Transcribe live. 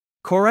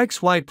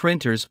CoreXY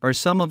printers are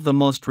some of the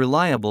most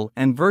reliable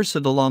and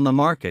versatile on the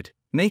market,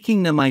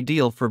 making them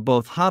ideal for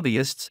both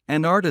hobbyists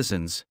and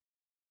artisans.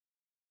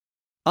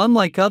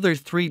 Unlike other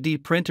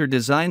 3D printer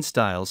design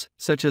styles,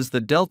 such as the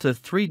Delta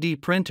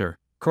 3D printer,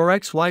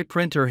 CoreXY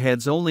printer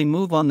heads only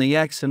move on the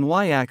X and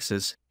Y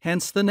axis,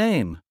 hence the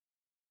name.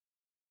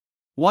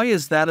 Why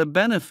is that a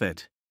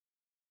benefit?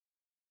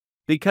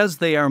 Because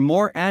they are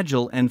more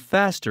agile and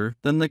faster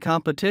than the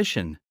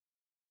competition.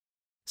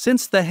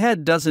 Since the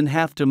head doesn't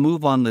have to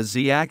move on the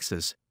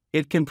Z-axis,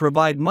 it can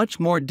provide much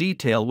more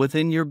detail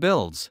within your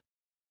builds.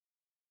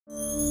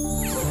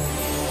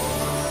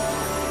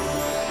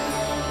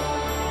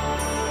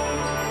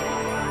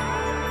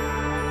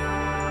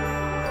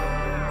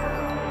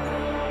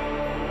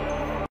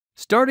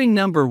 Starting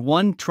number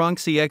 1,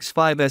 Tronxy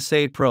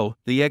X5SA Pro.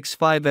 The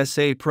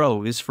X5SA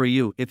Pro is for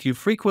you if you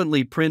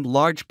frequently print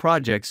large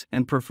projects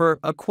and prefer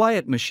a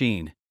quiet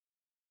machine.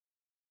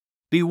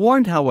 Be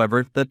warned,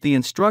 however, that the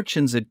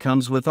instructions it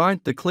comes with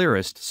aren't the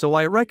clearest, so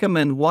I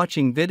recommend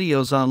watching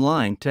videos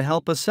online to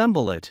help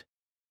assemble it.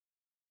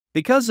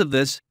 Because of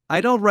this,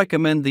 I don't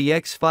recommend the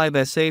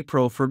X5SA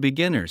Pro for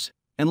beginners,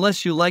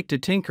 unless you like to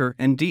tinker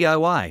and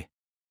DIY.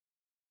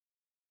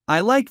 I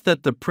like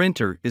that the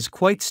printer is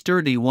quite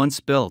sturdy once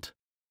built.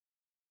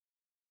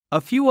 A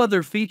few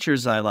other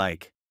features I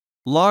like.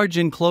 Large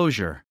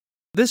enclosure.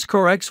 This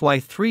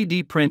CoreXY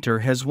 3D printer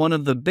has one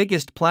of the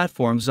biggest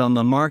platforms on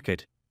the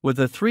market, with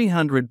a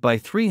 300 by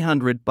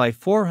 300 by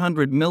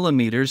 400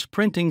 mm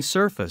printing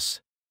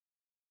surface.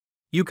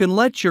 You can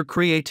let your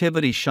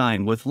creativity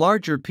shine with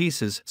larger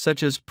pieces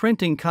such as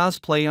printing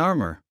cosplay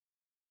armor.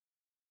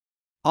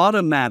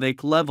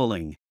 Automatic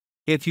leveling.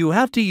 If you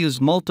have to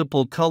use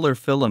multiple color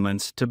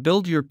filaments to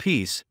build your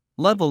piece,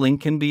 leveling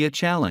can be a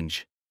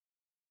challenge.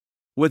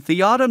 With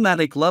the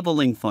automatic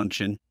leveling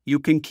function, you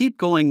can keep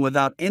going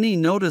without any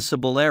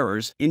noticeable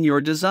errors in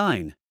your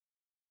design.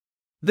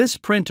 This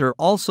printer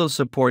also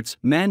supports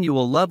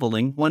manual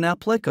leveling when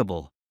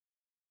applicable.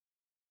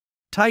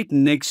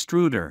 Titan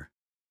extruder.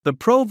 The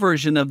Pro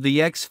version of the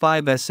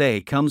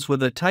X5SA comes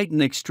with a Titan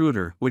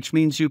extruder, which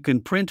means you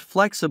can print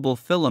flexible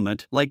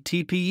filament like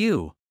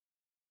TPU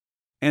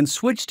and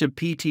switch to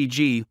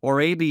PTG or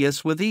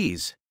ABS with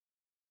ease.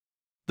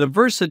 The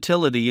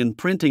versatility in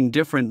printing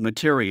different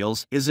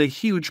materials is a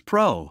huge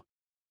pro.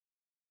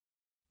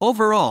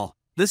 Overall,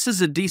 this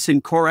is a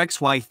decent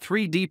CoreXY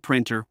 3D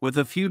printer with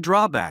a few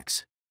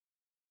drawbacks.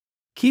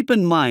 Keep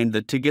in mind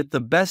that to get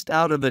the best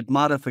out of it,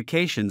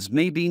 modifications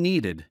may be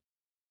needed.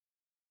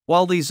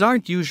 While these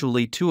aren't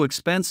usually too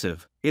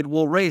expensive, it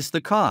will raise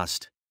the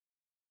cost.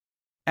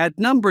 At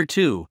number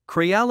 2,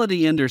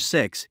 CoreXY Ender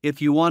 6.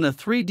 If you want a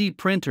 3D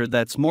printer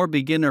that's more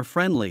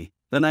beginner-friendly,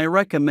 then I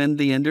recommend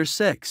the Ender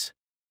 6.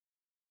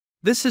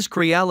 This is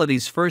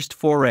CoreXY's first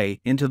foray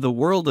into the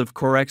world of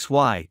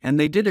CoreXY, and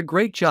they did a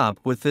great job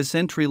with this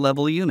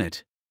entry-level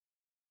unit.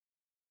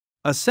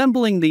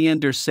 Assembling the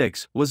Ender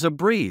 6 was a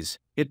breeze.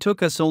 It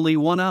took us only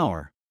 1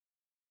 hour.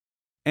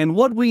 And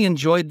what we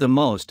enjoyed the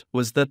most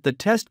was that the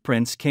test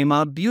prints came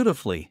out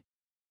beautifully.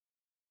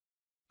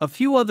 A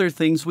few other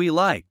things we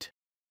liked.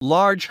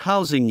 Large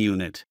housing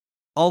unit.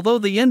 Although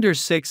the Ender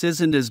 6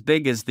 isn't as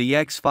big as the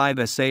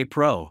X5SA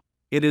Pro,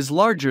 it is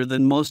larger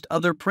than most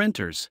other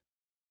printers.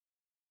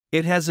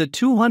 It has a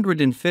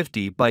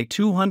 250 by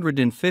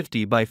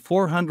 250 by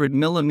 400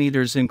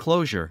 mm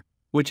enclosure,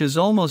 which is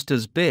almost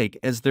as big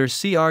as their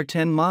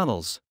CR10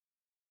 models.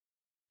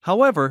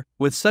 However,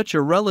 with such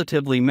a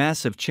relatively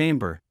massive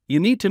chamber, you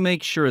need to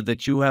make sure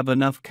that you have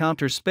enough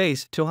counter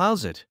space to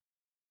house it.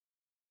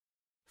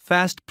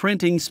 Fast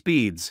printing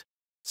speeds.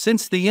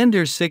 Since the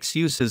Ender 6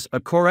 uses a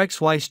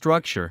CoreXY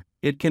structure,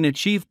 it can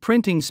achieve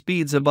printing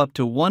speeds of up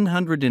to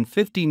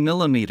 150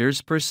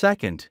 mm per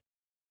second.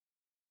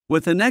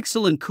 With an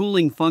excellent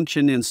cooling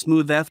function in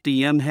smooth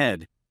FDM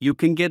head, you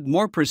can get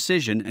more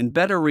precision and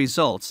better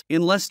results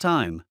in less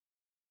time.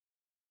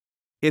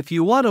 If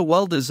you want a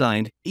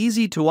well-designed,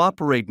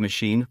 easy-to-operate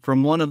machine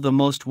from one of the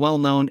most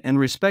well-known and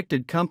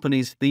respected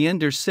companies, the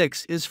Ender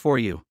 6 is for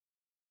you.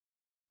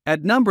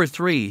 At number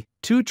 3,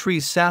 Two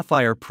Trees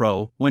Sapphire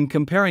Pro. When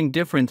comparing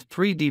different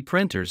 3D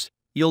printers,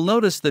 you'll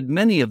notice that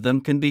many of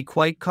them can be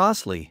quite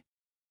costly.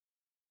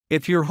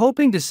 If you're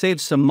hoping to save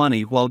some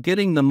money while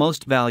getting the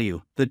most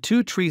value, the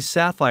Two Trees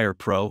Sapphire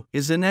Pro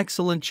is an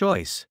excellent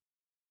choice.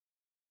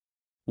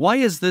 Why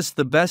is this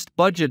the best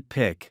budget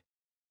pick?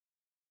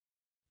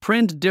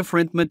 Print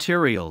different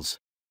materials.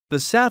 The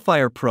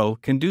Sapphire Pro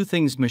can do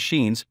things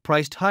machines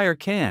priced higher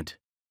can't.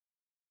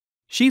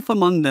 Chief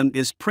among them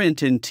is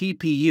print in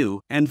TPU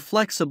and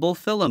flexible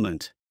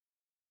filament.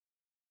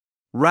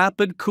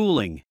 Rapid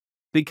cooling.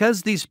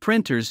 Because these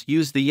printers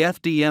use the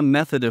FDM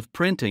method of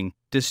printing,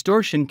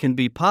 distortion can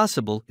be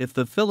possible if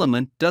the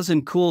filament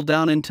doesn't cool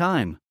down in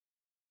time.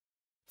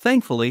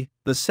 Thankfully,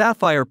 the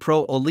Sapphire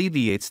Pro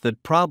alleviates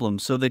that problem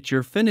so that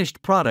your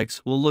finished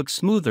products will look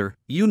smoother,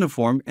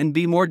 uniform, and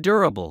be more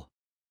durable.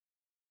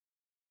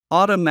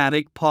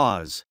 Automatic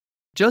pause.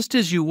 Just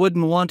as you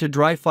wouldn't want to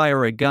dry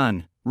fire a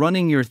gun,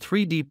 running your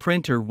 3D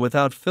printer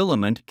without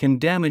filament can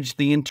damage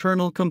the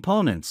internal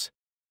components.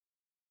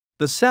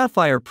 The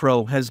Sapphire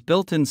Pro has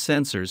built-in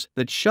sensors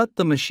that shut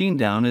the machine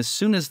down as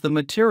soon as the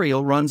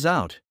material runs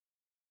out.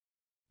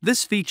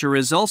 This feature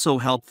is also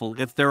helpful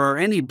if there are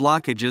any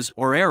blockages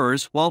or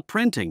errors while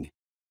printing.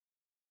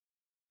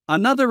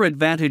 Another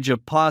advantage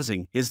of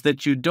pausing is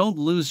that you don't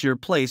lose your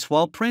place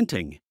while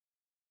printing.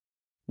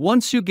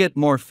 Once you get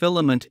more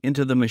filament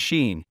into the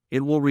machine,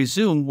 it will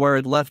resume where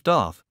it left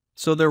off,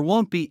 so there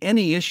won't be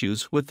any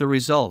issues with the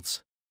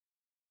results.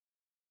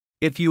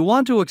 If you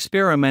want to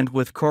experiment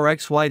with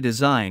CoreXY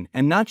design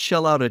and not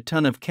shell out a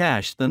ton of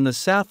cash, then the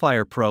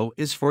Sapphire Pro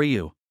is for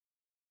you.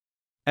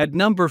 At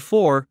number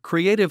 4,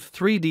 Creative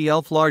 3D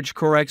ELF Large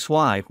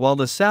CoreXY. While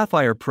the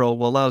Sapphire Pro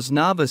allows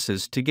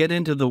novices to get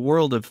into the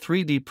world of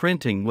 3D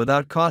printing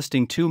without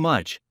costing too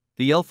much,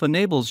 the ELF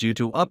enables you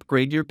to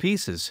upgrade your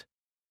pieces.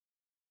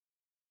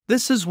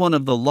 This is one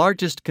of the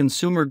largest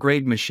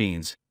consumer-grade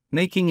machines,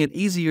 making it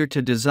easier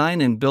to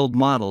design and build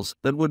models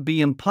that would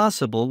be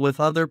impossible with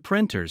other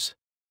printers.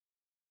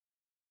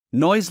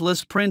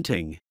 Noiseless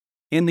printing.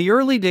 In the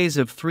early days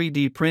of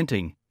 3D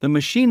printing, the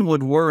machine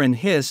would whir and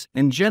hiss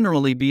and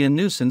generally be a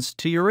nuisance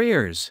to your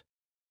ears.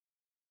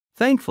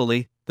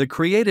 Thankfully, the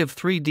Creative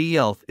 3D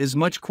ELF is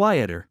much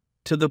quieter,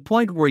 to the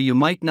point where you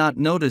might not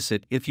notice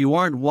it if you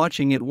aren't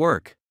watching it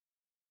work.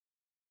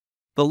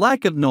 The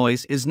lack of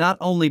noise is not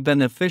only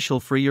beneficial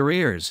for your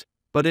ears,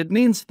 but it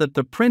means that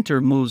the printer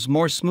moves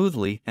more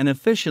smoothly and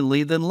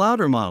efficiently than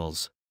louder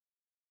models.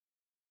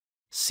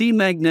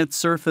 C-magnet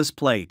surface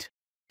plate.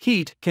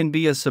 Heat can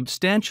be a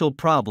substantial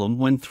problem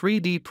when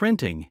 3D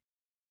printing.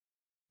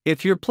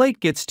 If your plate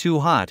gets too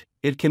hot,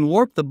 it can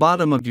warp the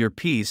bottom of your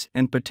piece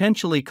and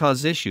potentially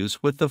cause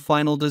issues with the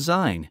final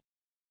design.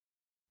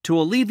 To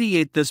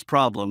alleviate this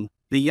problem,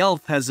 the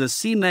ELF has a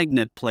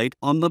C-magnet plate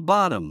on the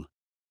bottom.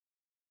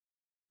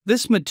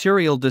 This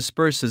material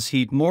disperses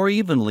heat more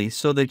evenly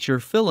so that your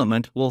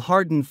filament will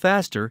harden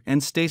faster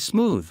and stay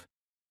smooth.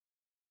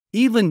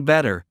 Even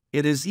better,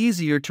 it is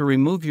easier to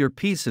remove your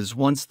pieces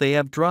once they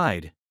have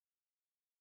dried.